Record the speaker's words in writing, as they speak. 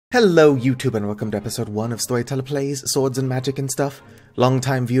Hello YouTube and welcome to episode 1 of Storyteller Plays Swords and Magic and Stuff.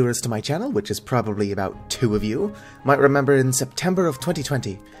 Long-time viewers to my channel, which is probably about 2 of you, might remember in September of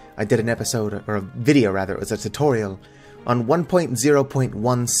 2020 I did an episode, or a video rather, it was a tutorial on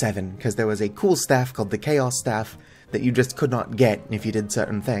 1.0.17 because there was a cool staff called the Chaos Staff that you just could not get if you did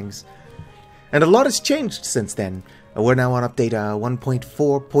certain things. And a lot has changed since then. We're now on update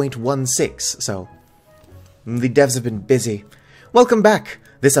 1.4.16, so the devs have been busy. Welcome back!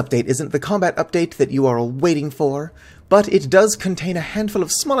 This update isn't the combat update that you are all waiting for, but it does contain a handful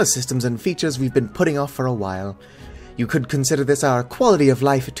of smaller systems and features we've been putting off for a while. You could consider this our Quality of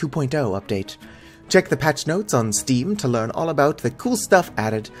Life 2.0 update. Check the patch notes on Steam to learn all about the cool stuff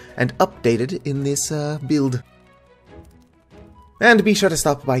added and updated in this build. And be sure to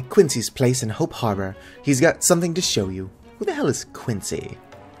stop by Quincy's place in Hope Harbor. He's got something to show you. Who the hell is Quincy?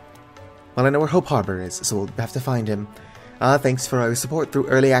 Well, I know where Hope Harbor is, so we'll have to find him. Thanks for our support through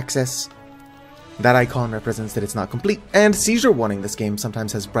early access. That icon represents that it's not complete, and seizure warning. This game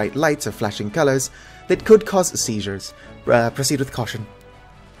sometimes has bright lights or flashing colors that could cause seizures. Proceed with caution.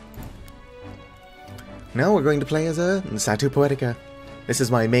 Now we're going to play as a Satu Poetica. This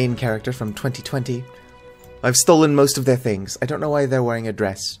is my main character from 2020. I've stolen most of their things. I don't know why they're wearing a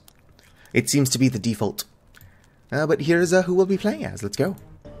dress. It seems to be the default. But here's who we'll be playing as. Let's go.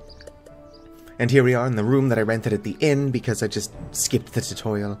 And here we are in the room that I rented at the inn because I just skipped the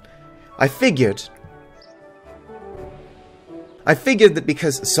tutorial. I figured that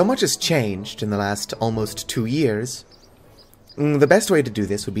because so much has changed in the last almost 2 years, the best way to do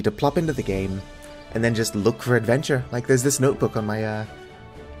this would be to plop into the game and then just look for adventure. Like there's this notebook on my,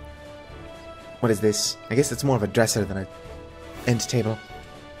 what is this? I guess it's more of a dresser than an end table.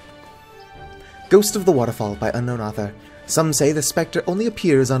 Ghost of the Waterfall by unknown author. Some say the spectre only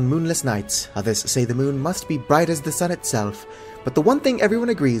appears on moonless nights, others say the moon must be bright as the sun itself, but the one thing everyone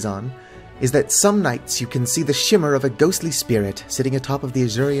agrees on is that some nights you can see the shimmer of a ghostly spirit sitting atop of the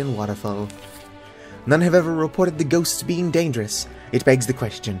Azurian waterfall. None have ever reported the ghost being dangerous. It begs the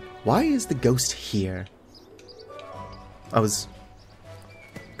question, why is the ghost here? I was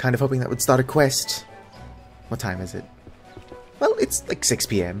kind of hoping that would start a quest. What time is it? Well, it's like 6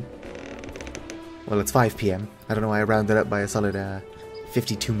 PM. Well, it's 5 PM. I don't know why I rounded up by a solid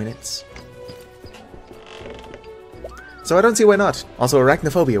 52 minutes. So I don't see why not. Also,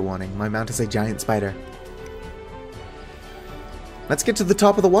 Arachnophobia warning. My mount is a giant spider. Let's get to the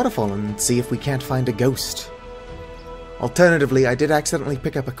top of the waterfall and see if we can't find a ghost. Alternatively, I did accidentally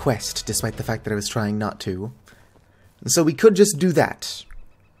pick up a quest, despite the fact that I was trying not to. So we could just do that.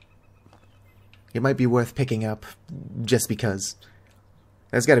 It might be worth picking up, just because.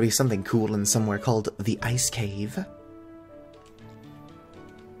 There's got to be something cool in somewhere called the Ice Cave.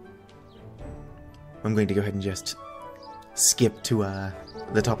 I'm going to go ahead and just skip to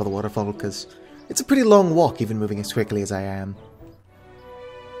the top of the waterfall, because it's a pretty long walk, even moving as quickly as I am.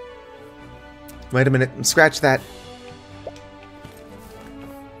 Wait a minute, scratch that.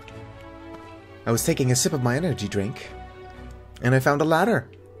 I was taking a sip of my energy drink, and I found a ladder.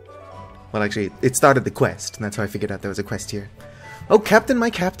 Well, actually, it started the quest, and that's how I figured out there was a quest here. Oh, Captain,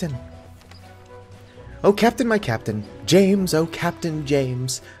 my Captain! Oh, Captain, my Captain! James, oh, Captain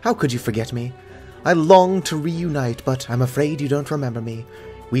James! How could you forget me? I long to reunite, but I'm afraid you don't remember me.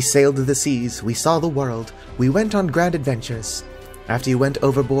 We sailed the seas, we saw the world, we went on grand adventures. After you went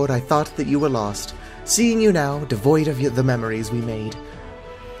overboard, I thought that you were lost. Seeing you now, devoid of the memories we made.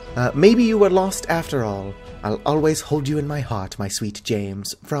 Maybe you were lost after all. I'll always hold you in my heart, my sweet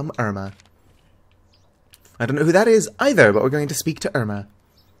James. From Irma. I don't know who that is either, but we're going to speak to Irma.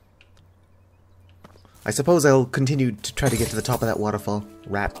 I suppose I'll continue to try to get to the top of that waterfall.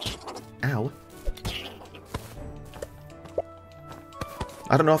 Rat. Ow.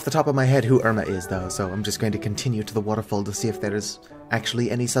 I don't know off the top of my head who Irma is, though, so I'm just going to continue to the waterfall to see if there is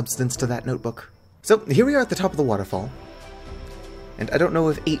actually any substance to that notebook. So, here we are at the top of the waterfall. And I don't know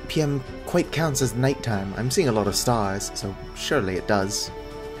if 8 PM quite counts as nighttime. I'm seeing a lot of stars, so surely it does.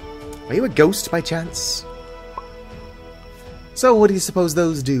 Are you a ghost by chance? So, what do you suppose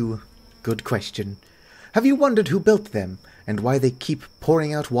those do? Good question. Have you wondered who built them, and why they keep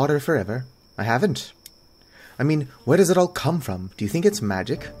pouring out water forever? I haven't. I mean, where does it all come from? Do you think it's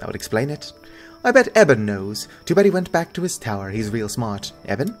magic? That would explain it. I bet Eben knows. Too bad he went back to his tower. He's real smart.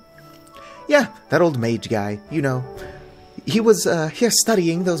 Eben? Yeah, that old mage guy, you know. He was here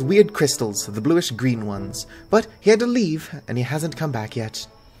studying those weird crystals, the bluish-green ones, but he had to leave, and he hasn't come back yet.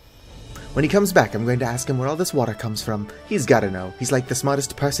 When he comes back, I'm going to ask him where all this water comes from. He's gotta know. He's like the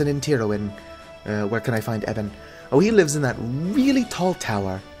smartest person in Tirowin. Where can I find Eben? Oh, he lives in that really tall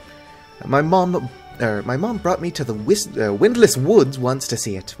tower. My mom my mom brought me to the Windless Woods once to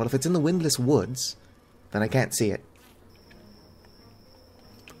see it. Well, if it's in the Windless Woods, then I can't see it.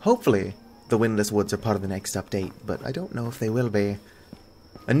 Hopefully, the Windless Woods are part of the next update, but I don't know if they will be.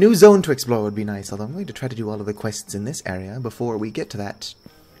 A new zone to explore would be nice, although I'm going to try to do all of the quests in this area before we get to that.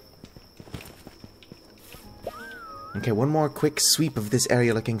 Okay, one more quick sweep of this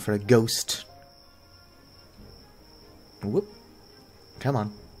area looking for a ghost. Whoop. Come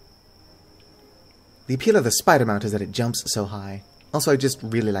on. The appeal of the spider mount is that it jumps so high. Also, I just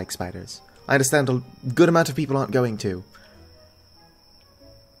really like spiders. I understand a good amount of people aren't going to.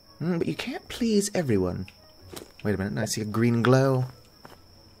 But you can't please everyone. Wait a minute, I see a green glow.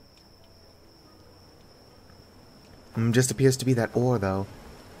 Just appears to be that ore, though.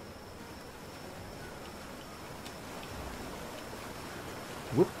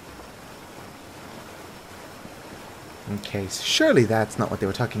 Whoop. Okay, surely that's not what they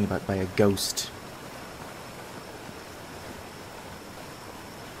were talking about by a ghost.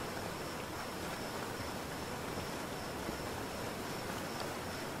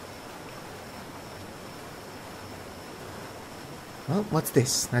 Well, what's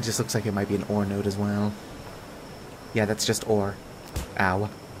this? That just looks like it might be an ore node as well. Yeah, that's just ore. Ow.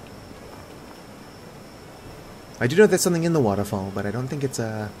 I do know there's something in the waterfall, but I don't think it's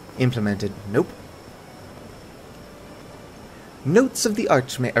implemented. Nope. Notes of the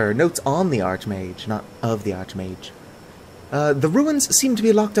notes on the Archmage, not of the Archmage. The ruins seem to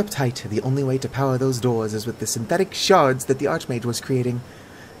be locked up tight. The only way to power those doors is with the synthetic shards that the Archmage was creating.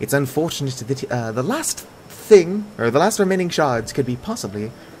 It's unfortunate that the last remaining shards could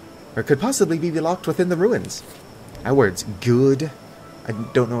possibly be locked within the ruins. Our words, good. I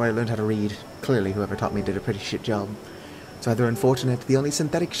don't know where I learned how to read. Clearly, whoever taught me did a pretty shit job. It's rather unfortunate. The only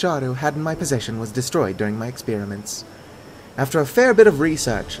synthetic shard I had in my possession was destroyed during my experiments. After a fair bit of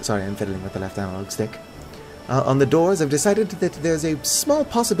research, sorry, I'm fiddling with the left analog stick, on the doors, I've decided that there's a small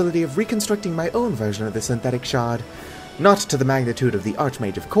possibility of reconstructing my own version of the synthetic shard. Not to the magnitude of the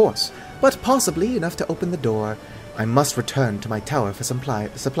Archmage, of course, but possibly enough to open the door. I must return to my tower for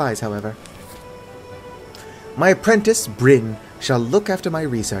supplies, however. My apprentice, Bryn, shall look after my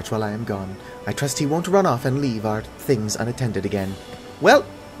research while I am gone. I trust he won't run off and leave our things unattended again. Well,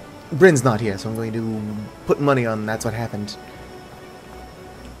 Bryn's not here, so I'm going to put money on that's what happened.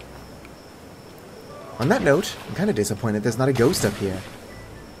 On that note, I'm kind of disappointed there's not a ghost up here.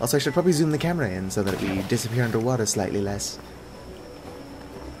 Also, I should probably zoom the camera in so that we disappear underwater slightly less.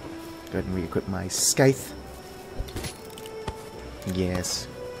 Go ahead and re-equip my scythe. Yes.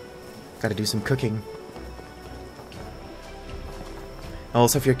 Gotta do some cooking.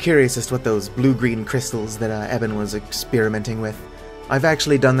 Also, if you're curious as to what those blue-green crystals that Eben was experimenting with, I've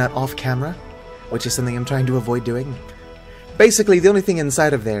actually done that off-camera, which is something I'm trying to avoid doing. Basically, the only thing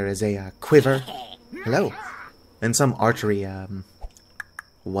inside of there is a quiver. Hello. And some archery,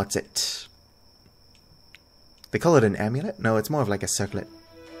 what's it? They call it an amulet? No, it's more of like a circlet.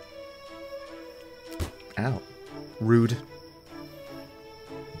 Ow. Rude.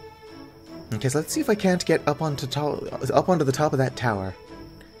 Okay, so let's see if I can't get up onto the top of that tower.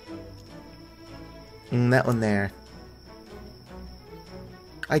 That one there.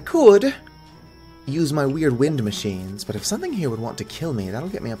 I could use my weird wind machines, but if something here would want to kill me, that'll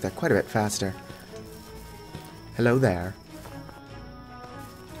get me up there quite a bit faster. Hello there.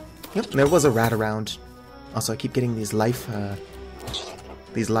 Yep, there was a rat around. Also, I keep getting these life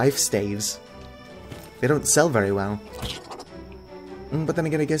staves. They don't sell very well. But then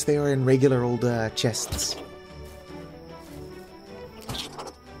again, I guess they are in regular old chests.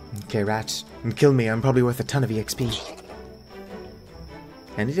 Okay, rat. Kill me, I'm probably worth a ton of EXP.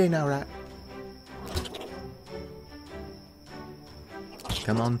 Any day now, rat.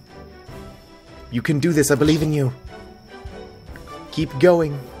 Come on. You can do this, I believe in you. Keep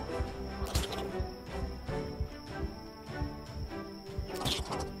going.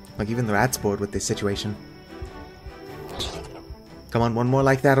 Like, even the rat's bored with this situation. Come on, one more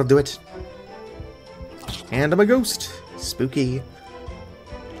like that'll do it. And I'm a ghost. Spooky.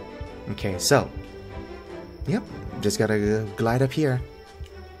 Okay, so. Yep, just gotta glide up here.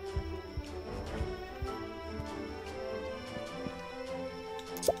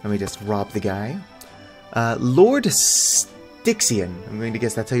 Let me just rob the guy. Lord Styxian, I'm going to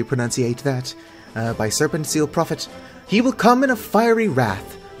guess that's how you pronunciate that. By Serpent Seal Prophet. He will come in a fiery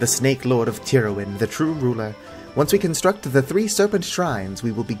wrath, the Snake Lord of Tirowin, the true ruler. Once we construct the 3 serpent shrines,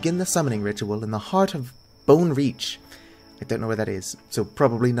 we will begin the summoning ritual in the heart of Bone Reach. I don't know where that is, so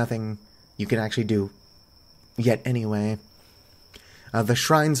probably nothing you can actually do yet anyway. The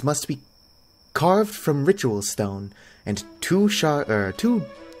shrines must be carved from ritual stone, and 2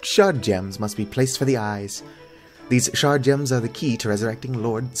 shard gems must be placed for the eyes. These shard gems are the key to resurrecting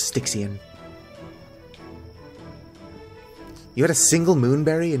Lord Styxian. You had a single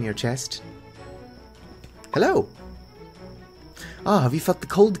moonberry in your chest? Hello! Ah, have you felt the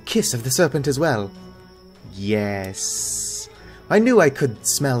cold kiss of the serpent as well? Yes. I knew I could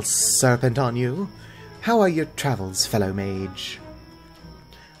smell serpent on you. How are your travels, fellow mage?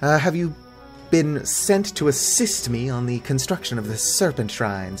 Have you been sent to assist me on the construction of the serpent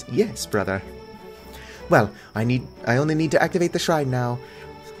shrines? Yes, brother. Well, I only need to activate the shrine now.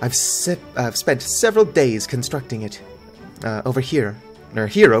 I've spent several days constructing it. Over here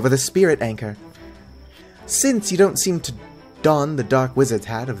over the spirit anchor. Since you don't seem to don the dark wizard's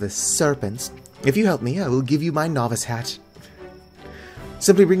hat of the serpents, if you help me, I will give you my novice hat.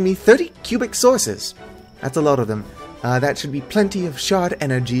 Simply bring me 30 cubic sources. That's a lot of them. That should be plenty of shard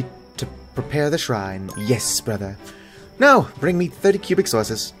energy to prepare the shrine. Yes, brother. Now, bring me 30 cubic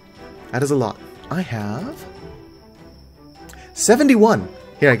sources. That is a lot. I have 71.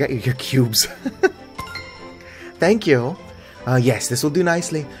 Here, I got you your cubes. Thank you. Yes, this will do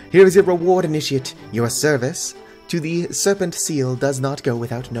nicely. Here is your reward, initiate. Your service to the Serpent Seal does not go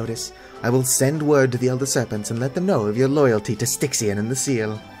without notice. I will send word to the Elder Serpents and let them know of your loyalty to Styxian and the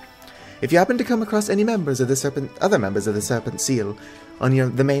Seal. If you happen to come across any members of the other members of the Serpent Seal on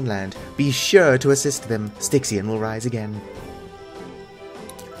the mainland, be sure to assist them. Styxian will rise again.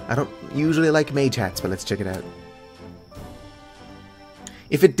 I don't usually like mage hats, but let's check it out.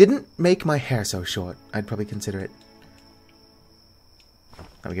 If it didn't make my hair so short, I'd probably consider it.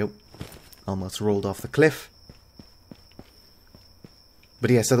 There we go. Almost rolled off the cliff. But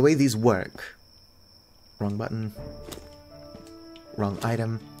yeah, so the way these work, wrong button, wrong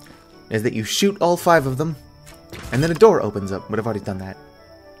item, is that you shoot all 5 of them, and then a door opens up, but I've already done that.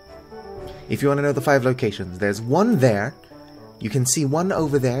 If you want to know the 5 locations, there's one there, you can see one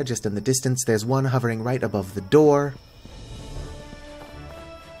over there, just in the distance, there's one hovering right above the door,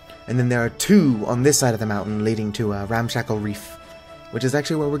 and then there are 2 on this side of the mountain leading to Ramshackle Reef, which is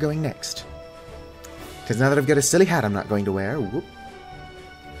actually where we're going next. Because now that I've got a silly hat I'm not going to wear, whoop,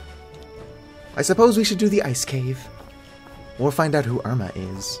 I suppose we should do the ice cave. Or find out who Irma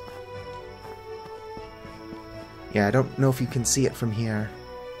is. Yeah, I don't know if you can see it from here.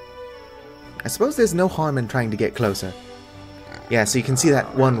 I suppose there's no harm in trying to get closer. Yeah, so you can see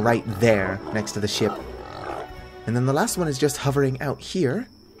that one right there, next to the ship. And then the last one is just hovering out here,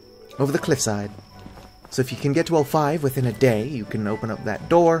 over the cliffside. So if you can get to all 5 within a day, you can open up that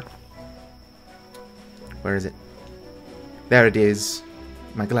door. Where is it? There it is.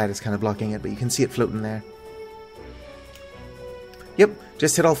 My glider's kind of blocking it, but you can see it floating there. Yep,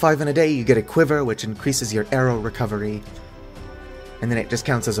 just hit all 5 in a day, you get a quiver, which increases your arrow recovery. And then it just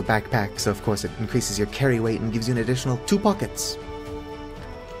counts as a backpack, so of course it increases your carry weight and gives you an additional 2 pockets.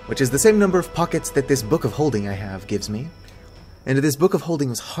 Which is the same number of pockets that this Book of Holding I have gives me. And this Book of Holding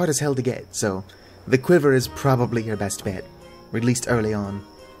was hard as hell to get, so the quiver is probably your best bet, released early on.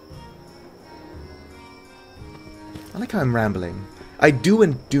 I like how I'm rambling. I do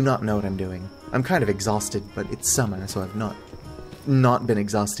and do not know what I'm doing. I'm kind of exhausted, but it's summer, so I've not been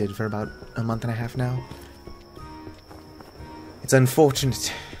exhausted for about a month and a half now. It's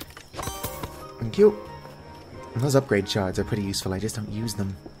unfortunate. Thank you. And those upgrade shards are pretty useful, I just don't use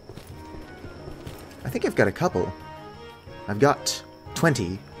them. I think I've got a couple. I've got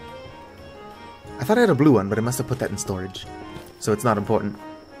 20. I thought I had a blue one, but I must have put that in storage. So it's not important.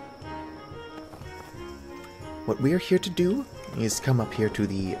 What we're here to do is come up here to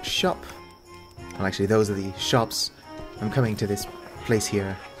the shop. Well, actually, those are the shops. I'm coming to this place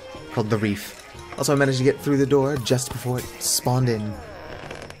here called the Reef. Also, I managed to get through the door just before it spawned in.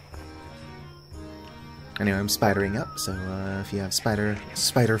 Anyway, I'm spidering up, so if you have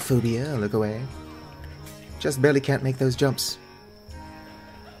spider phobia, look away. Just barely can't make those jumps.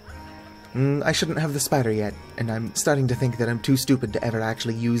 I shouldn't have the spider yet, and I'm starting to think that I'm too stupid to ever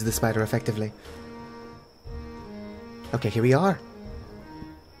actually use the spider effectively. Okay, here we are.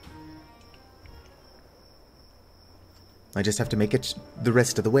 I just have to make it the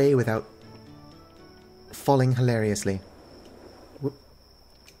rest of the way without falling hilariously. Whoop.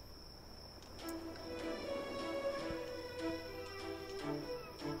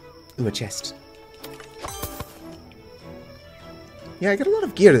 Ooh, a chest. Yeah, I got a lot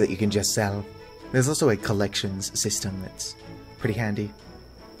of gear that you can just sell. There's also a collections system that's pretty handy.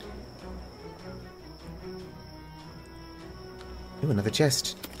 Ooh, another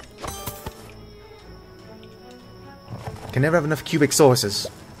chest. Can never have enough cubic sources.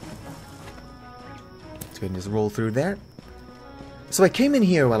 Let's go ahead and just roll through there. So I came in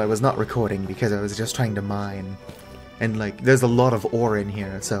here while I was not recording because I was just trying to mine. And, like, there's a lot of ore in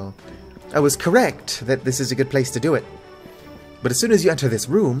here, so I was correct that this is a good place to do it. But as soon as you enter this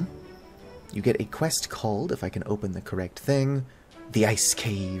room, you get a quest called, if I can open the correct thing, the Ice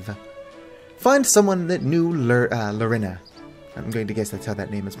Cave. Find someone that knew Lorena. I'm going to guess that's how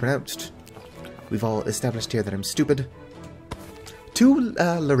that name is pronounced. We've all established here that I'm stupid. To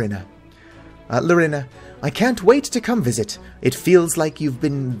Lorena. Lorena, I can't wait to come visit. It feels like you've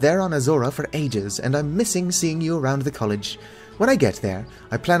been there on Azora for ages, and I'm missing seeing you around the college. When I get there,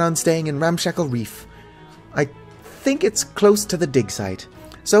 I plan on staying in Ramshackle Reef. I think it's close to the dig site,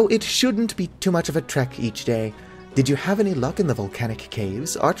 so it shouldn't be too much of a trek each day. Did you have any luck in the volcanic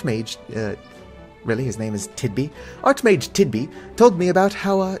caves? Archmage, really, his name is Tidby? Archmage Tidby told me about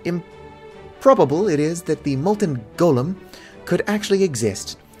how improbable it is that the molten golem could actually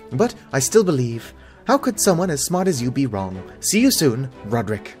exist. But I still believe. How could someone as smart as you be wrong? See you soon,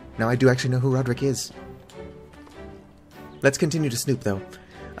 Roderick. Now I do actually know who Roderick is. Let's continue to snoop, though.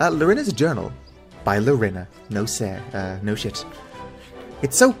 Lorena's journal. By Lorena. No shit.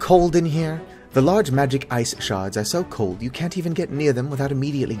 It's so cold in here. The large magic ice shards are so cold you can't even get near them without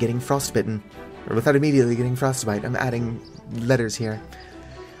immediately getting frostbitten. Or without immediately getting frostbite. I'm adding letters here.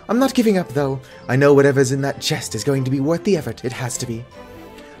 I'm not giving up, though. I know whatever's in that chest is going to be worth the effort. It has to be.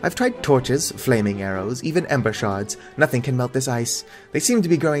 I've tried torches, flaming arrows, even ember shards. Nothing can melt this ice. They seem to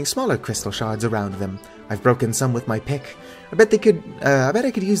be growing smaller crystal shards around them. I've broken some with my pick. I bet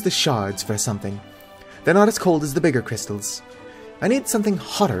I could use the shards for something. They're not as cold as the bigger crystals. I need something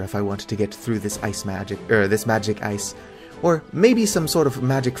hotter if I want to get through this this magic ice. Or maybe some sort of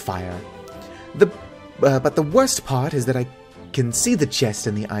magic fire. But the worst part is that I can see the chest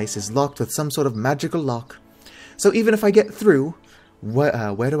in the ice is locked with some sort of magical lock. So even if I get through,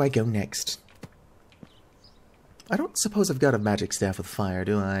 where do I go next? I don't suppose I've got a magic staff with fire,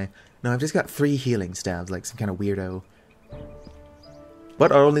 do I? No, I've just got 3 healing staves, like some kind of weirdo.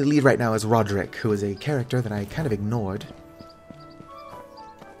 But our only lead right now is Roderick, who is a character that I kind of ignored.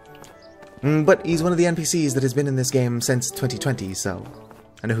 But he's one of the NPCs that has been in this game since 2020, so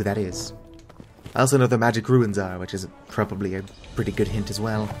I know who that is. I also know where magic ruins are, which is probably a pretty good hint as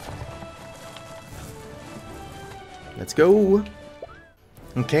well. Let's go!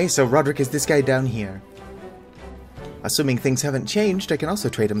 Okay, so Roderick is this guy down here. Assuming things haven't changed, I can also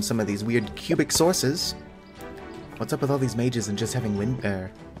trade him some of these weird cubic sources. What's up with all these mages and just having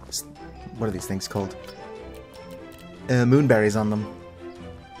what are these things called? Moonberries on them.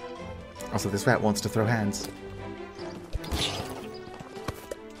 Also, this rat wants to throw hands.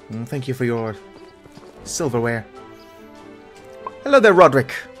 Thank you for your silverware. Hello there,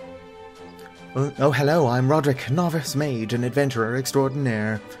 Roderick! Oh, hello, I'm Roderick, novice mage and adventurer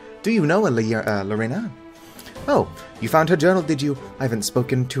extraordinaire. Do you know Lorena? Oh, you found her journal, did you? I haven't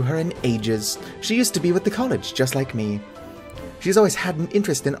spoken to her in ages. She used to be with the college, just like me. She's always had an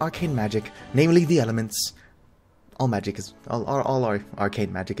interest in arcane magic, namely the elements. All our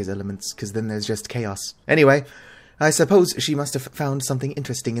arcane magic is elements, because then there's just chaos. Anyway, I suppose she must have found something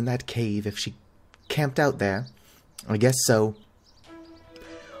interesting in that cave if she camped out there. I guess so.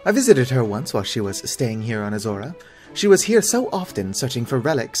 I visited her once while she was staying here on Azora. She was here so often searching for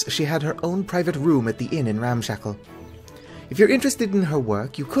relics, she had her own private room at the inn in Ramshackle. If you're interested in her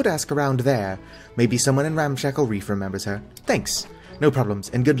work, you could ask around there. Maybe someone in Ramshackle Reef remembers her. Thanks. No problems,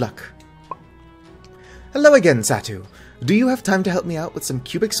 and good luck. Hello again, Satu. Do you have time to help me out with some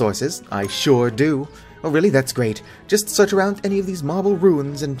cubic sources? I sure do. Oh really? That's great. Just search around any of these marble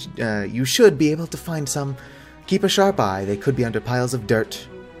ruins and you should be able to find some. Keep a sharp eye. They could be under piles of dirt.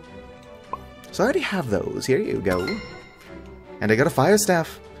 So I already have those. Here you go. And I got a fire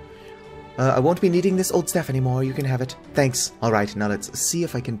staff. I won't be needing this old staff anymore. You can have it. Thanks. Alright, now let's see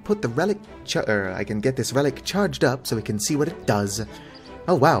if I can put the relic... I can get this relic charged up so we can see what it does.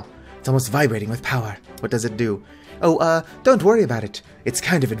 Oh, wow. It's almost vibrating with power. What does it do? Oh, don't worry about it. It's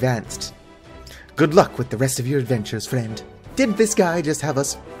kind of advanced. Good luck with the rest of your adventures, friend. Did this guy just have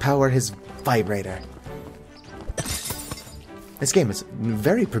us power his vibrator? This game is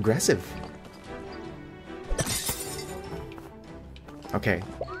very progressive. Okay.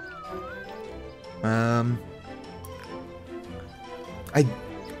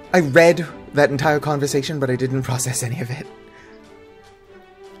 I read that entire conversation, but I didn't process any of it.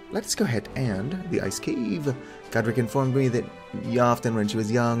 Let's go ahead and the ice cave. Godric informed me that often when she was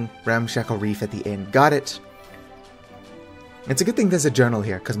young, Ramshackle Reef at the inn. Got it. It's a good thing there's a journal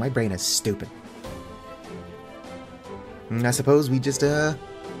here, because my brain is stupid. And I suppose we just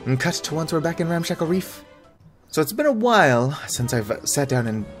cut to once we're back in Ramshackle Reef. So it's been a while since I've sat down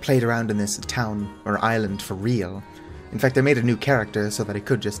and played around in this town or island for real. In fact, I made a new character so that I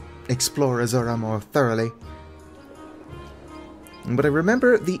could just explore Azora more thoroughly. But I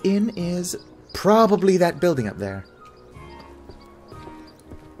remember the inn is probably that building up there.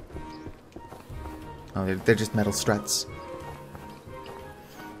 Oh, they're just metal struts.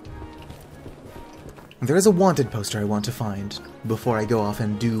 There is a wanted poster I want to find before I go off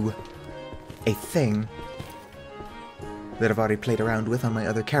and do a thing that I've already played around with on my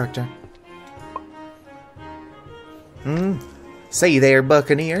other character. Say there,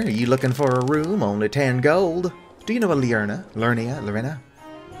 Buccaneer, are you looking for a room? Only 10 gold. Do you know a Lorena?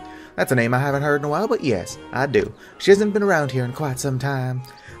 That's a name I haven't heard in a while, but yes, I do. She hasn't been around here in quite some time.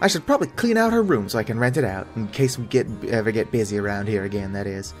 I should probably clean out her room so I can rent it out, in case we ever get busy around here again, that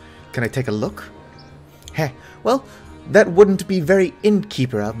is. Can I take a look? Heh, well, that wouldn't be very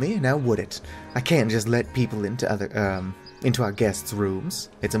innkeeper of me, now would it? I can't just let people into our guests' rooms.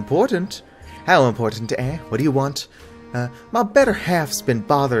 It's important. How important, eh? What do you want? My better half's been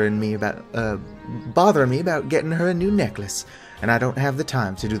bothering me about getting her a new necklace, and I don't have the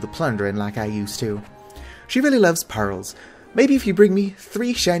time to do the plundering like I used to. She really loves pearls. Maybe if you bring me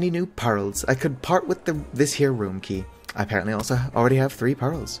 3 shiny new pearls, I could part with this here room key. I apparently also already have 3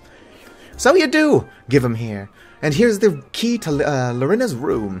 pearls. So you do! Give 'em here. And here's the key to Lorena's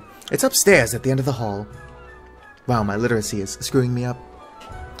room. It's upstairs at the end of the hall. Wow, my literacy is screwing me up.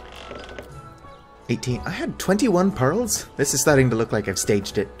 18. I had 21 pearls? This is starting to look like I've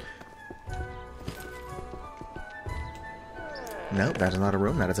staged it. No, that is not a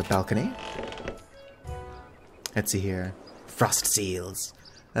room. That is a balcony. Let's see here. Frost Seals.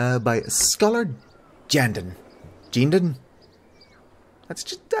 By Scholar Jandon. Jindon? That's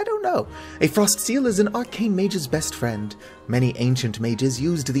just, I don't know. A frost seal is an arcane mage's best friend. Many ancient mages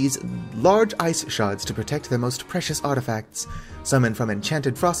used these large ice shards to protect their most precious artifacts. Summoned from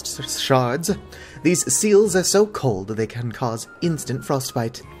enchanted frost shards, these seals are so cold they can cause instant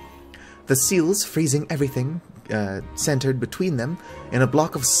frostbite. The seals freezing everything centered between them in a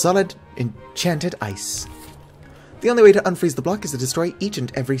block of solid enchanted ice. The only way to unfreeze the block is to destroy each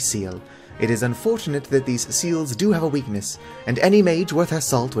and every seal. It is unfortunate that these seals do have a weakness, and any mage worth her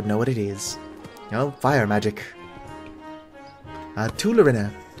salt would know what it is. Oh, fire magic. To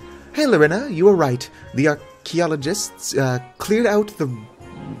Lorena. Hey Lorena, you were right. The archaeologists cleared out the...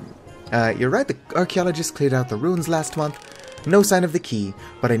 you're right, the archaeologists cleared out the ruins last month. No sign of the key,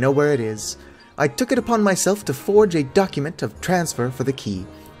 but I know where it is. I took it upon myself to forge a document of transfer for the key.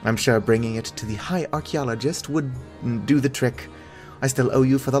 I'm sure bringing it to the High Archaeologist would do the trick. I still owe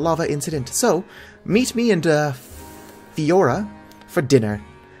you for the lava incident, so meet me and Fiora for dinner.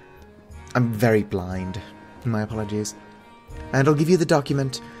 I'm very blind. My apologies. And I'll give you the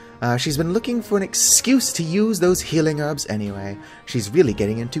document. She's been looking for an excuse to use those healing herbs anyway. She's really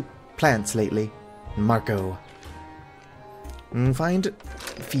getting into plants lately. Marco. Find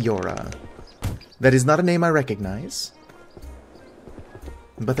Fiora. That is not a name I recognize.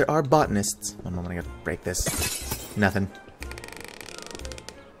 But there are botanists. One moment, I gotta break this. Nothing.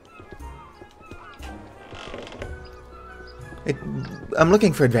 I'm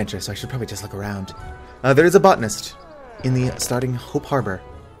looking for adventure, so I should probably just look around. There is a botanist in the starting Hope Harbor.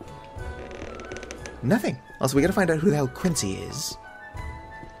 Nothing. Also, we gotta find out who the hell Quincy is.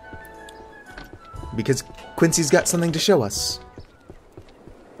 Because Quincy's got something to show us.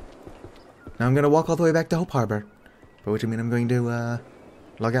 Now I'm gonna walk all the way back to Hope Harbor. By which I mean I'm going to,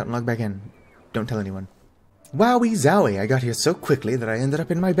 log out and log back in. Don't tell anyone. Wowie zowie, I got here so quickly that I ended up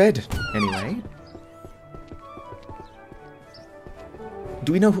in my bed. Anyway.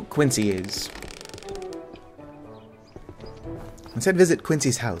 Do we know who Quincy is? It said visit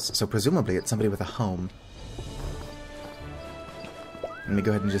Quincy's house, so presumably it's somebody with a home. Let me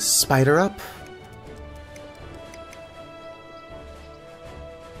go ahead and just spider up.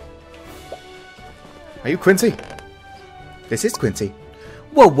 Are you Quincy? This is Quincy.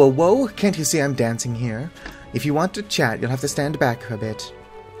 Whoa, whoa, whoa! Can't you see I'm dancing here? If you want to chat, you'll have to stand back a bit.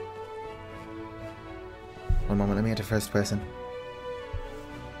 One moment, let me enter first person.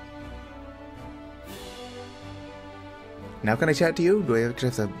 Now can I chat to you? Do I actually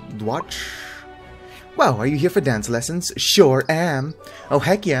have to watch? Wow, are you here for dance lessons? Sure am. Oh,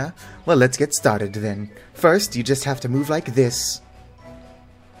 heck yeah. Well, let's get started then. First, you just have to move like this.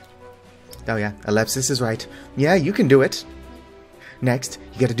 Oh yeah, Ellipsis is right. Yeah, you can do it. Next,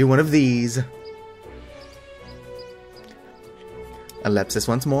 you gotta do one of these. Ellipsis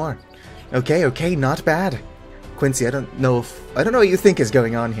once more. Okay, okay, not bad. Quincy, I don't know what you think is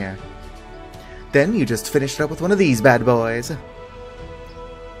going on here. Then you just finished up with one of these bad boys.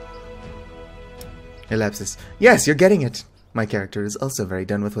 Ellipsis. Yes, you're getting it. My character is also very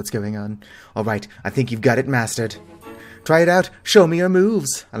done with what's going on. Alright, I think you've got it mastered. Try it out. Show me your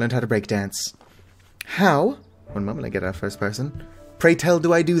moves. I learned how to break dance. How? One moment, I get our first person. Pray tell,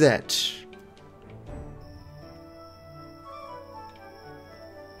 do I do that?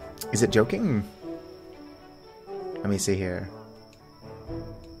 Is it joking? Let me see here.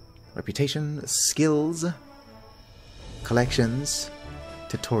 Reputation, skills, collections,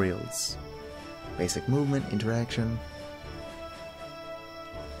 tutorials, basic movement, interaction,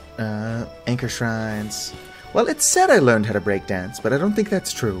 anchor shrines. Well, it said I learned how to break dance, but I don't think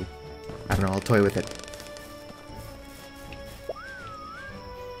that's true. I don't know, I'll toy with it.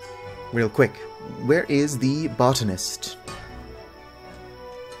 Real quick, where is the botanist?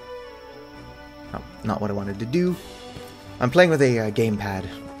 Oh, not what I wanted to do. I'm playing with a gamepad.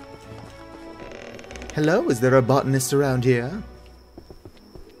 Hello, is there a botanist around here?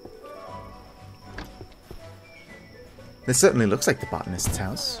 This certainly looks like the botanist's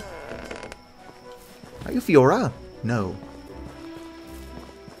house. Are you Fiora? No.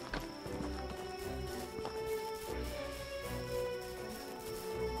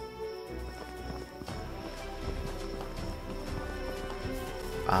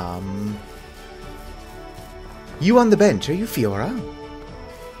 You on the bench, are you Fiora?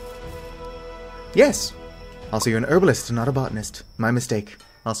 Yes. Also, you're an herbalist, not a botanist. My mistake.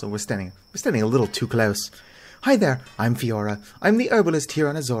 Also, we're standing a little too close. Hi there, I'm Fiora. I'm the herbalist here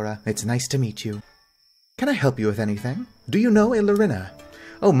on Azora. It's nice to meet you. Can I help you with anything? Do you know a Lorena?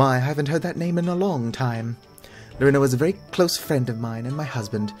 Oh my, I haven't heard that name in a long time. Lorena was a very close friend of mine and my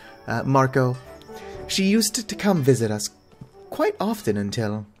husband, Marco. She used to come visit us quite often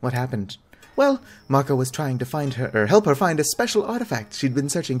until what happened. Well, Marco was trying to find her, or help her find a special artifact she'd been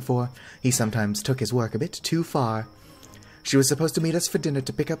searching for. He sometimes took his work a bit too far. She was supposed to meet us for dinner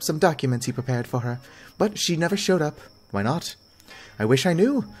to pick up some documents he prepared for her, but she never showed up. Why not? I wish I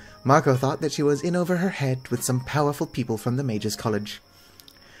knew. Marco thought that she was in over her head with some powerful people from the Mages College.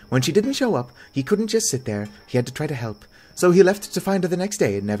 When she didn't show up, he couldn't just sit there. He had to try to help. So he left to find her the next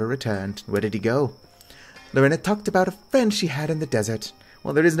day and never returned. Where did he go? Lorena talked about a friend she had in the desert.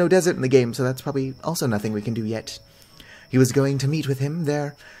 Well, there is no desert in the game, so that's probably also nothing we can do yet. He was going to meet with him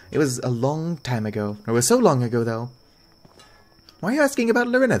there. It was a long time ago. It was so long ago, though. Why are you asking about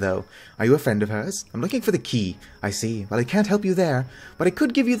Lorena, though? Are you a friend of hers? I'm looking for the key. I see. Well, I can't help you there, but I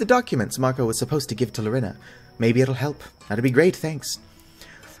could give you the documents Marco was supposed to give to Lorena. Maybe it'll help. That'd be great, thanks.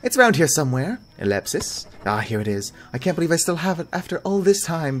 It's around here somewhere. Ellipsis. Ah, here it is. I can't believe I still have it after all this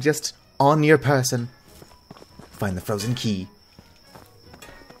time, just on your person. Find the frozen key.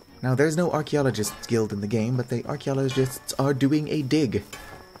 Now, there's no archaeologists guild in the game, but the archaeologists are doing a dig.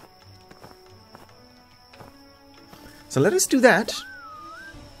 So let us do that.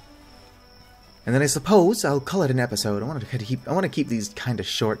 And then I suppose I'll call it an episode. I want to keep these kind of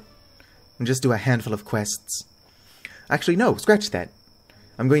short and just do a handful of quests. Actually, no, scratch that.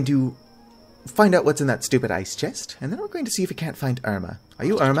 I'm going to find out what's in that stupid ice chest, and then we're going to see if we can't find Irma. Are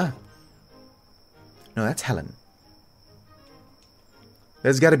you Irma? No, that's Helen.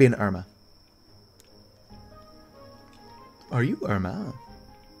 There's got to be an Irma. Are you Irma?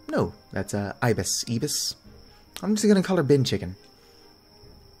 No, that's Ibis. Ibis? I'm just going to call her Bin Chicken.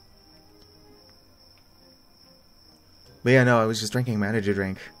 But yeah, no, I was just drinking my energy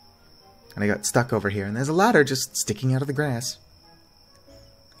drink. And I got stuck over here, and there's a ladder just sticking out of the grass.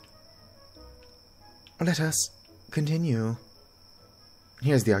 Let us continue.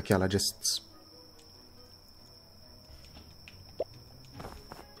 Here's the archaeologists.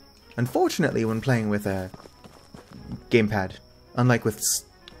 Unfortunately, when playing with a gamepad, unlike with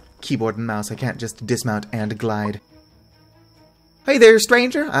keyboard and mouse, I can't just dismount and glide. Hey there,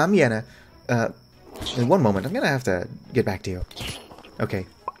 stranger! I'm Yenna. In one moment, I'm gonna have to get back to you. Okay.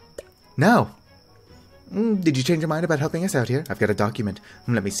 Now! Did you change your mind about helping us out here? I've got a document.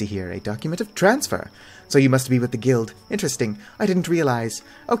 Let me see here. A document of transfer. So you must be with the guild. Interesting. I didn't realize.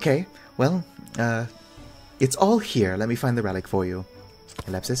 Okay. Well, it's all here. Let me find the relic for you.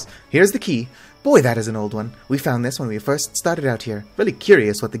 Ellipsis. Here's the key. Boy, that is an old one. We found this when we first started out here. Really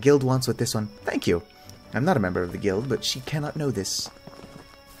curious what the guild wants with this one. Thank you. I'm not a member of the guild, but she cannot know this.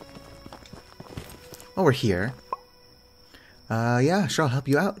 Oh, we're here. Yeah, sure, I'll help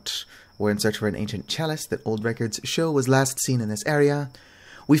you out. We're in search for an ancient chalice that old records show was last seen in this area.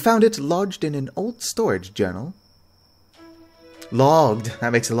 We found it lodged in an old storage journal. Logged.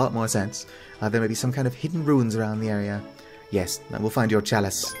 That makes a lot more sense. There may be some kind of hidden ruins around the area. Yes, we'll find your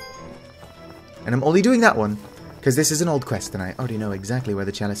chalice. And I'm only doing that one, because this is an old quest, and I already know exactly where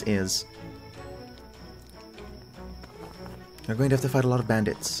the chalice is. We're going to have to fight a lot of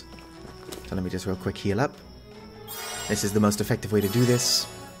bandits. So let me just real quick heal up. This is the most effective way to do this.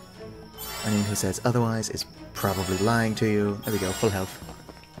 Anyone who says otherwise is probably lying to you. There we go, full health.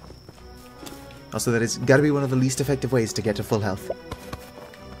 Also, that has got to be one of the least effective ways to get to full health.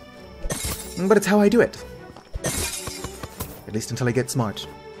 But it's how I do it. At least until I get smart.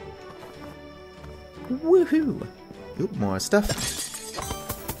 Woohoo! Oop, more stuff.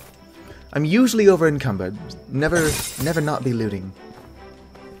 I'm usually over encumbered. Never not be looting.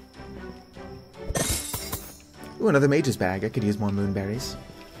 Ooh, another mage's bag. I could use more moonberries.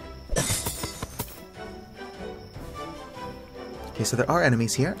 Okay, so there are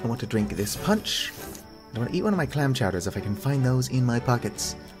enemies here. I want to drink this punch. I want to eat one of my clam chowders if I can find those in my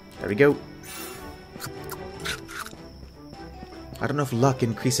pockets. There we go. I don't know if luck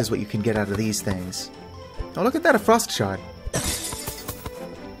increases what you can get out of these things. Oh, look at that, a frost shard.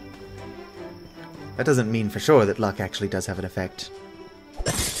 That doesn't mean for sure that luck actually does have an effect.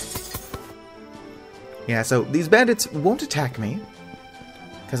 Yeah, so these bandits won't attack me,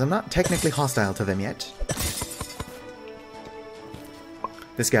 because I'm not technically hostile to them yet.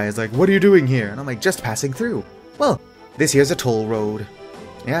 This guy is like, what are you doing here? And I'm like, just passing through. Well, this here's a toll road.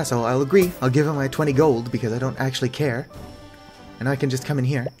 Yeah, so I'll agree. I'll give him my 20 gold, because I don't actually care. And I can just come in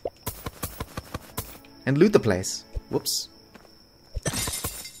here and loot the place. Whoops.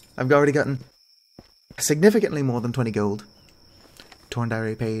 I've already gotten significantly more than 20 gold. Torn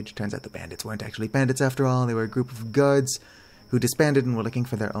diary page. Turns out the bandits weren't actually bandits after all. They were a group of guards who disbanded and were looking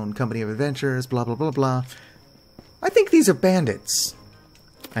for their own company of adventurers. Blah, blah, blah, blah. I think these are bandits.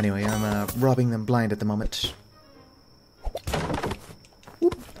 Anyway, I'm robbing them blind at the moment.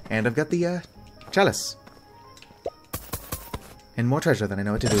 Whoop. And I've got the chalice. And more treasure than I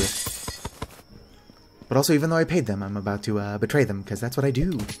know what to do with. But also, even though I paid them, I'm about to betray them, because that's what I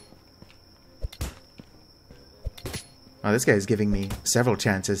do. Oh, this guy is giving me several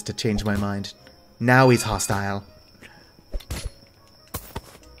chances to change my mind. Now he's hostile.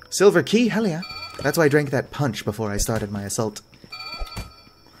 Silver key? Hell yeah. That's why I drank that punch before I started my assault.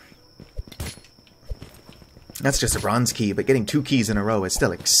 That's just a bronze key, but getting 2 keys in a row is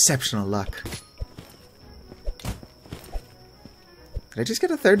still exceptional luck. Did I just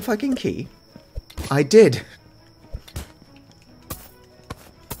get a 3rd fucking key? I did!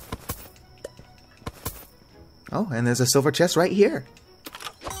 Oh, and there's a silver chest right here.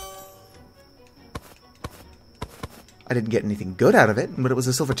 I didn't get anything good out of it, but it was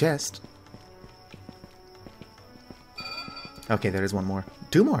a silver chest. Okay, there is one more.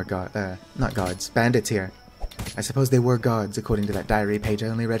 2 more not gods, bandits here. I suppose they were gods, according to that diary page I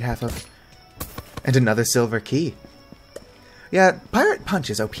only read half of. And another silver key. Yeah, Pirate Punch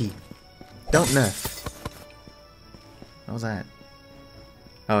is OP. Don't nerf. What was that?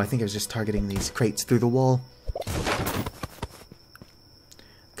 Oh, I think I was just targeting these crates through the wall.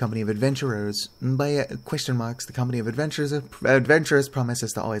 Company of Adventurers. By question marks, the Company of Adventurers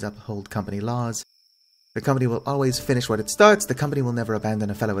promises to always uphold company laws. The company will always finish what it starts. The company will never abandon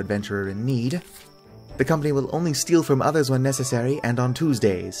a fellow adventurer in need. The company will only steal from others when necessary and on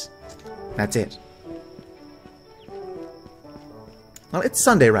Tuesdays. That's it. Well, it's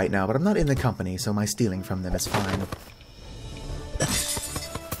Sunday right now, but I'm not in the company, so my stealing from them is fine.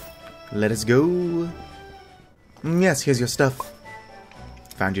 Let us go. Yes, here's your stuff.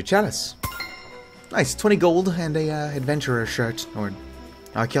 Found your chalice. Nice, 20 gold and a adventurer shirt, or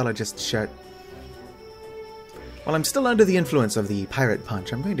archaeologist shirt. While I'm still under the influence of the pirate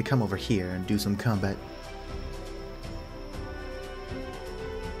punch, I'm going to come over here and do some combat.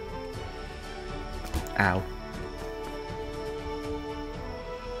 Ow.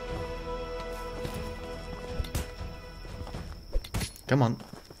 Come on.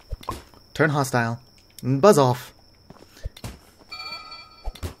 Turn hostile. Buzz off.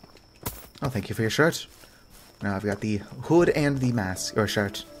 Oh, thank you for your shirt. Now I've got the hood and the mask, or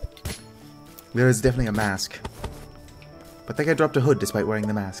shirt. There is definitely a mask. But I think I dropped a hood despite wearing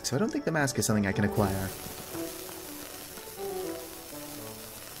the mask, so I don't think the mask is something I can acquire.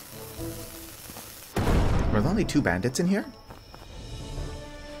 Were there only 2 bandits in here?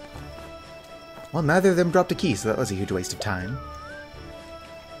 Well, neither of them dropped a key, so that was a huge waste of time.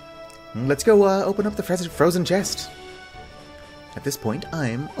 Let's go open up the frozen chest. At this point,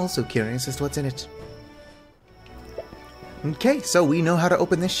 I'm also curious as to what's in it. Okay, so we know how to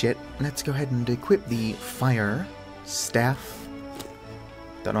open this shit. Let's go ahead and equip the fire staff.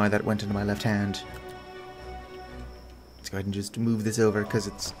 Don't know why that went into my left hand. Let's go ahead and just move this over, because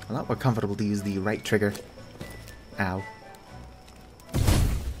it's a lot more comfortable to use the right trigger. Ow.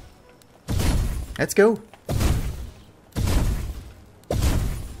 Let's go.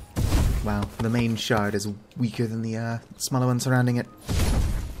 Wow, the main shard is weaker than the smaller one surrounding it.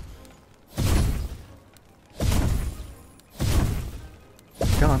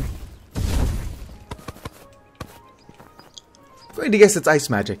 Come on. I'm going to guess it's ice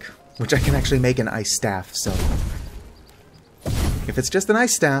magic. which I can actually make an ice staff, so... if it's just an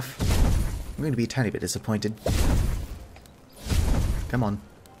ice staff, I'm going to be a tiny bit disappointed. Come on.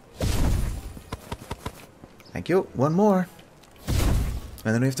 Thank you. One more.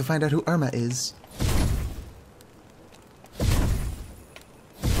 And then we have to find out who Irma is.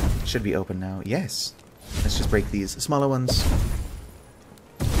 Should be open now. Yes. Let's just break these smaller ones.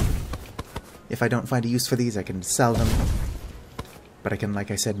 If I don't find a use for these, I can sell them. But I can,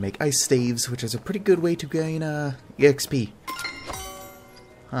 like I said, make ice staves, which is a pretty good way to gain EXP.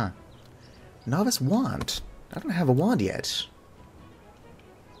 Huh. Novice wand. I don't have a wand yet.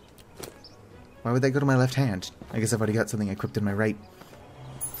 Why would that go to my left hand? I guess I've already got something equipped in my right.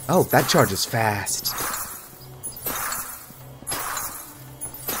 Oh, that charges fast.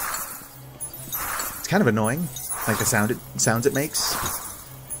 It's kind of annoying, like the sounds it makes.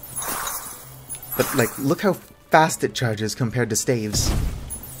 But, like, look how fast it charges compared to staves.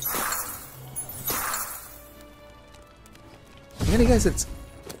 I'm gonna guess it's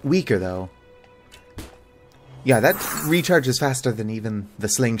weaker, though. Yeah, that recharges faster than even the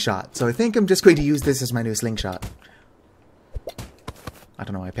slingshot. So I think I'm just going to use this as my new slingshot. I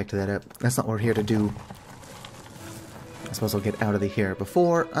don't know why I picked that up. That's not what we're here to do. I suppose I'll get out of here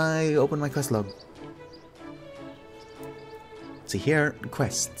before I open my quest log. See here,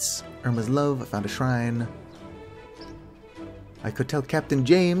 quests. Irma's love, I found a shrine. I could tell Captain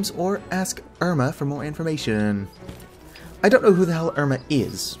James or ask Irma for more information. I don't know who the hell Irma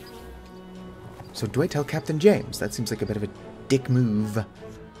is. So do I tell Captain James? That seems like a bit of a dick move.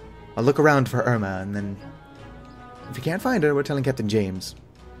 I'll look around for Irma, and then... if you can't find her, we're telling Captain James.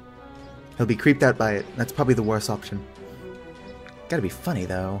 He'll be creeped out by it. That's probably the worst option. Gotta be funny,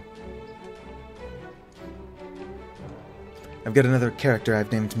 though. I've got another character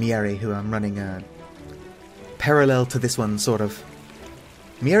I've named Mieri, who I'm running parallel to this one, sort of.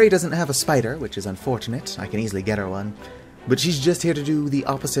 Mieri doesn't have a spider, which is unfortunate. I can easily get her one. But she's just here to do the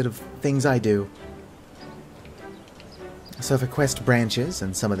opposite of things I do. So if a quest branches,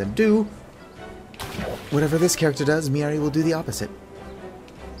 and some of them do, whatever this character does, Mieri will do the opposite.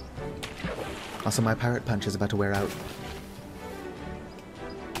 Also, my pirate punch is about to wear out.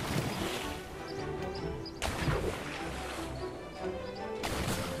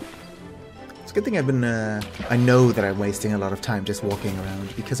 It's a good thing I've been, I know that I'm wasting a lot of time just walking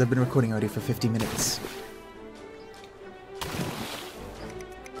around, because I've been recording already for 50 minutes.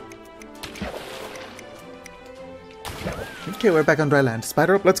 Okay, we're back on dry land.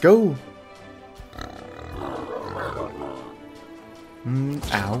 Spider up, let's go!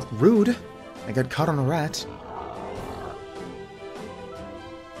 Ow. Rude! I got caught on a rat.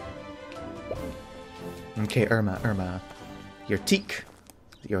 Okay, Irma. You're Teak.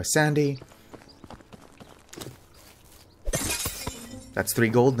 You're Sandy. That's 3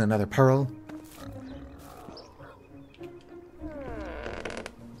 gold and another pearl.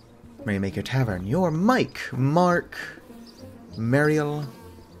 Where you make your tavern. You're Mike, Mark, Mariel,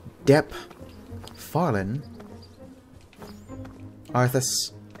 Depp, Farlin,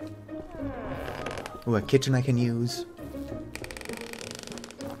 Arthas. Ooh, a kitchen I can use.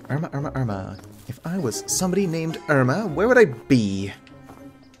 Irma. If I was somebody named Irma, where would I be?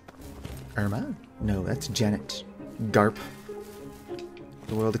 Irma? No, that's Janet. Garp.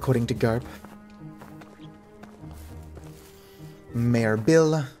 The world according to Garp. Mayor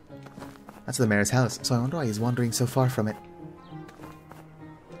Bill. That's the mayor's house, so I wonder why he's wandering so far from it.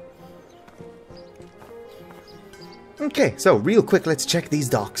 Okay, so real quick, let's check these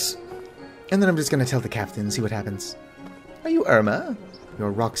docks. And then I'm just gonna tell the captain, see what happens. Are you Irma?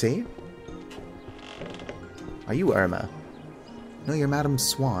 You're Roxy. Are you Irma? No, you're Madame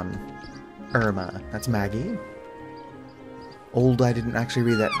Swan. Irma. That's Maggie. Old, I didn't actually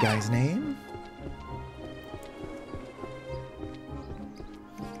read that guy's name.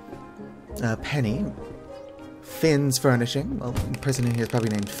 Penny. Finn's Furnishing. Well, the person in here is probably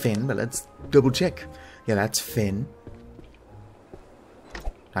named Finn, but let's double check. Yeah, that's Finn.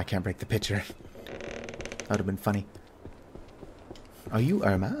 I can't break the picture. That would have been funny. Are you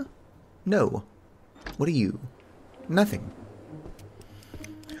Irma? No. What are you? Nothing.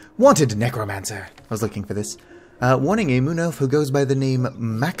 Wanted necromancer. I was looking for this. Warning, a moon elf who goes by the name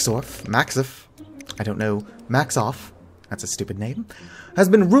Maxoff, I don't know, Maxoff, that's a stupid name, has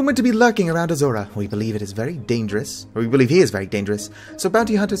been rumored to be lurking around Azora. We believe it is very dangerous, or we believe he is very dangerous, so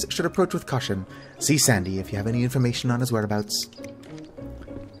bounty hunters should approach with caution. See Sandy if you have any information on his whereabouts.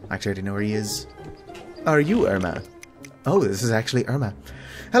 Actually, I already know where he is. Are you Irma? Oh, this is actually Irma.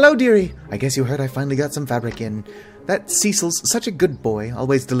 Hello, dearie. I guess you heard I finally got some fabric in. That Cecil's such a good boy,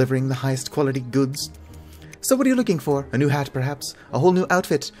 always delivering the highest quality goods. So what are you looking for? A new hat, perhaps? A whole new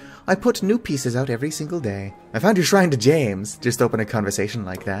outfit? I put new pieces out every single day. I found your shrine to James. Just open a conversation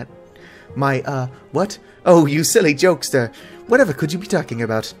like that. What? Oh, you silly jokester. Whatever could you be talking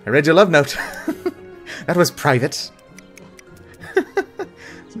about? I read your love note. That was private.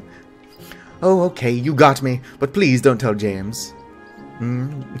 Oh, okay, you got me. But please don't tell James.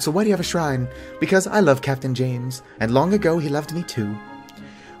 So why do you have a shrine? Because I love Captain James, and long ago he loved me too.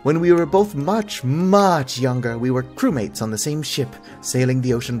 When we were both much, much younger, we were crewmates on the same ship, sailing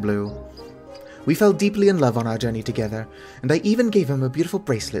the ocean blue. We fell deeply in love on our journey together, and I even gave him a beautiful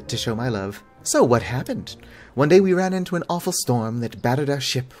bracelet to show my love. So what happened? One day we ran into an awful storm that battered our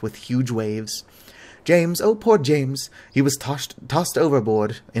ship with huge waves. James, oh poor James, he was tossed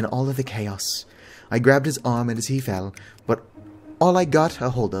overboard in all of the chaos. I grabbed his arm as he fell, but all I got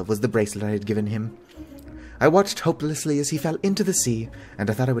a hold of was the bracelet I had given him. I watched hopelessly as he fell into the sea, and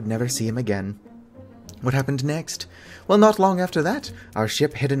I thought I would never see him again. What happened next? Well, not long after that, our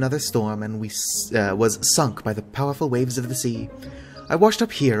ship hit another storm, and was sunk by the powerful waves of the sea. I washed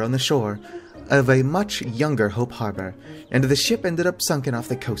up here on the shore of a much younger Hope Harbor, and the ship ended up sunken off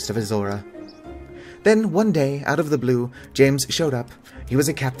the coast of Azora. Then, one day, out of the blue, James showed up. He was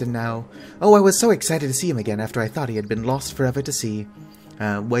a captain now. Oh, I was so excited to see him again after I thought he had been lost forever to sea.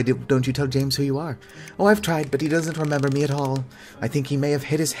 Why don't you tell James who you are? Oh, I've tried, but he doesn't remember me at all. I think he may have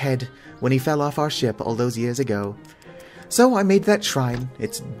hit his head when he fell off our ship all those years ago. So I made that shrine.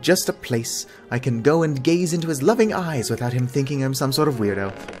 It's just a place I can go and gaze into his loving eyes without him thinking I'm some sort of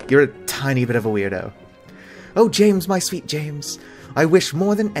weirdo. You're a tiny bit of a weirdo. Oh, James, my sweet James. I wish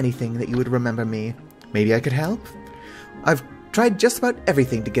more than anything that you would remember me. Maybe I could help? I've tried just about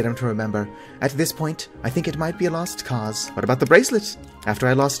everything to get him to remember. At this point, I think it might be a lost cause. What about the bracelet? After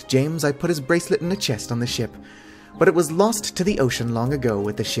I lost James, I put his bracelet in a chest on the ship. But it was lost to the ocean long ago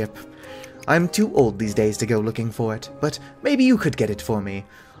with the ship. I'm too old these days to go looking for it, but maybe you could get it for me.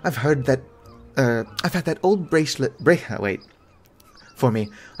 I've had that old bracelet... For me.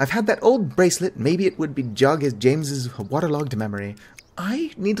 I've had that old bracelet. Maybe it would jog James's waterlogged memory.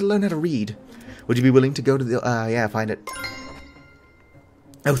 I need to learn how to read. Would you be willing to go to the... yeah, find it.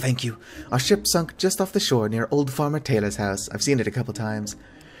 Oh, thank you. Our ship sunk just off the shore near old Farmer Taylor's house. I've seen it a couple times.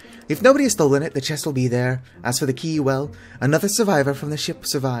 If nobody has stolen it, the chest will be there. As for the key, well, another survivor from the ship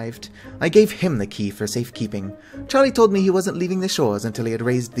survived. I gave him the key for safekeeping. Charlie told me he wasn't leaving the shores until he had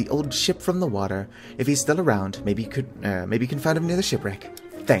raised the old ship from the water. If he's still around, maybe you can find him near the shipwreck.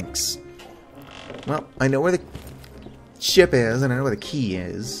 Thanks. Well, I know where the ship is, and I know where the key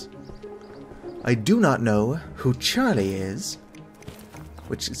is. I do not know who Charlie is,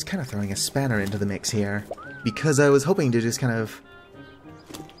 which is kind of throwing a spanner into the mix here, because I was hoping to just kind of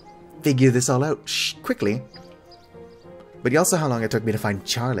figure this all out quickly. But you also how long it took me to find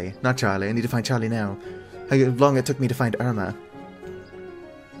Charlie. Not Charlie, I need to find Charlie now. How long it took me to find Irma.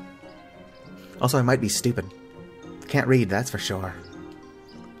 Also, I might be stupid. Can't read, that's for sure.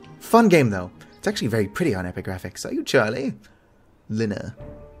 Fun game, though. It's actually very pretty on Epic Graphics. Are you Charlie? Lina.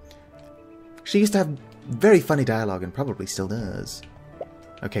 She used to have very funny dialogue and probably still does.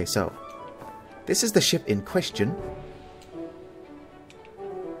 Okay, so this is the ship in question.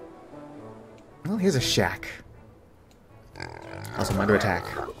 Well, here's a shack. Also, I'm under attack.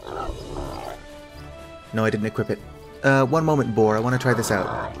 No, I didn't equip it. One moment, Boar. I want to try this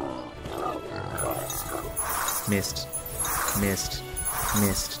out. Missed. Missed.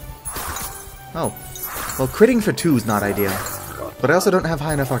 Missed. Oh. Well, critting for 2 is not ideal. But I also don't have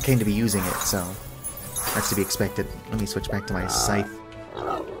high enough arcane to be using it, so that's to be expected. Let me switch back to my scythe.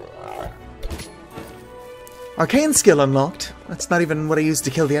 Arcane skill unlocked. That's not even what I used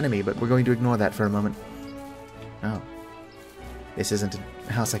to kill the enemy, but we're going to ignore that for a moment. Oh. This isn't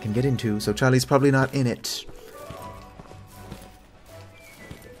a house I can get into, so Charlie's probably not in it.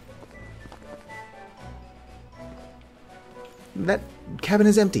 That cabin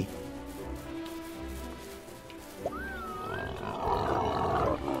is empty.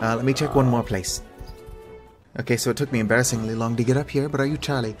 Let me check one more place. Okay, so it took me embarrassingly long to get up here, but are you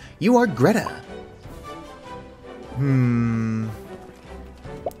Charlie? You are Greta! I'm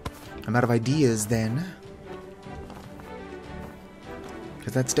out of ideas then.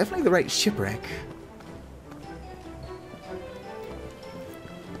 Because that's definitely the right shipwreck.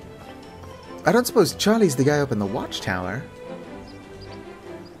 I don't suppose Charlie's the guy up in the watchtower.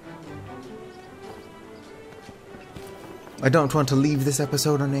 I don't want to leave this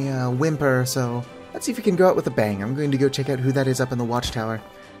episode on a whimper, so let's see if we can go out with a bang. I'm going to go check out who that is up in the watchtower.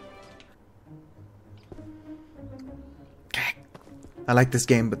 I like this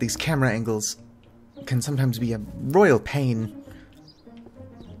game, but these camera angles can sometimes be a royal pain.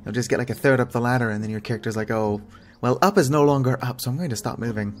 You'll just get like a third up the ladder, and then your character's like, oh, well, up is no longer up, so I'm going to stop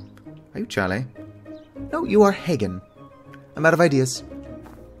moving. Are you Charlie? No, you are Hagen. I'm out of ideas.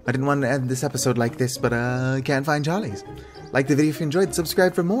 I didn't want to end this episode like this, but I can't find Charlie's. Like the video if you enjoyed,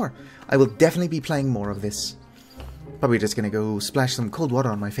 subscribe for more. I will definitely be playing more of this. Probably just going to go splash some cold water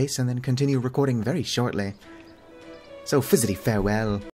on my face and then continue recording very shortly. So, fizzity farewell.